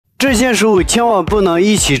这些食物千万不能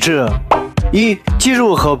一起吃。一、鸡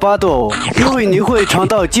肉和巴豆，因为你会尝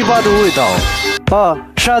到鸡巴的味道。二、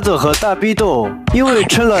沙子和大逼豆，因为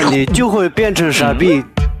吃了你就会变成傻逼。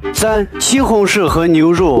三、西红柿和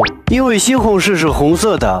牛肉，因为西红柿是红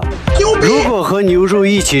色的。如果和牛肉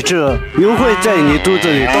一起吃，牛会在你肚子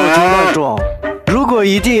里到处乱撞。如果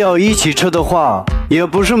一定要一起吃的话，也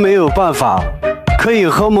不是没有办法，可以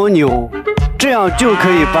合蒙牛，这样就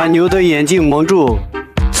可以把牛的眼睛蒙住。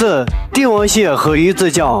四、帝王蟹和鱼子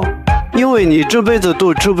酱，因为你这辈子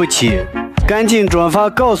都吃不起，赶紧转发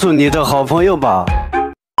告诉你的好朋友吧。